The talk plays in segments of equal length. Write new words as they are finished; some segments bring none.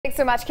Thanks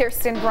so much,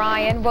 Kirsten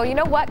Bryan. Well, you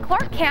know what?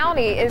 Clark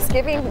County is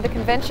giving the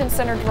Convention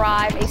Center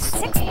Drive a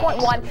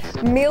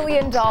 $6.1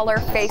 million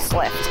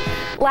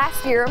facelift.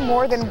 Last year,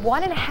 more than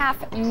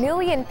 1.5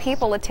 million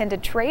people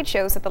attended trade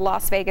shows at the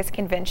Las Vegas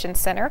Convention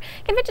Center.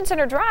 Convention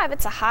Center Drive,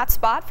 it's a hot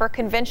spot for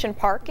convention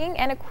parking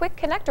and a quick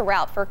connector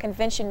route for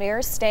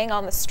conventioneers staying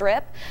on the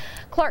Strip.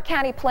 Clark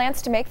County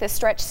plans to make this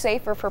stretch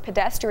safer for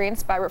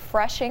pedestrians by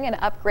refreshing and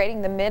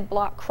upgrading the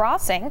mid-block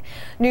crossing.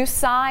 New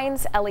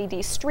signs,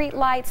 LED street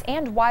lights,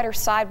 and wider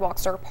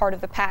sidewalks are part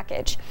of the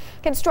package.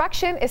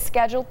 Construction is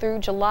scheduled through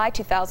July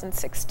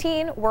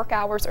 2016. Work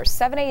hours are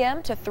 7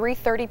 a.m. to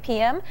 3:30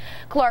 p.m.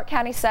 Clark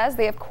County says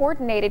they have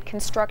coordinated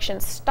construction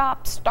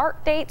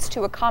stop-start dates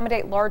to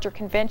accommodate larger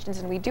conventions,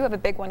 and we do have a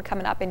big one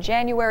coming up in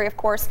January, of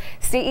course,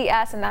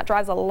 CES, and that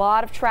drives a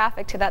lot of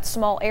traffic to that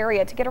small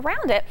area. To get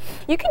around it,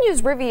 you can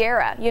use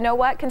Riviera. You know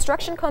what?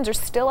 Construction cones are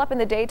still up in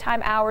the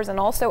daytime hours and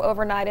also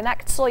overnight, and that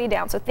could slow you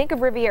down. So think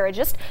of Riviera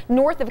just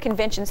north of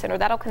Convention Center.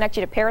 That'll connect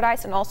you to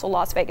Paradise and also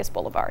Las Vegas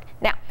Boulevard.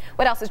 Now,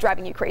 what else is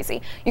driving you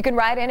crazy? You can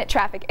write in at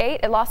Traffic 8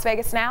 at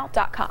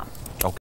LasVegasNow.com.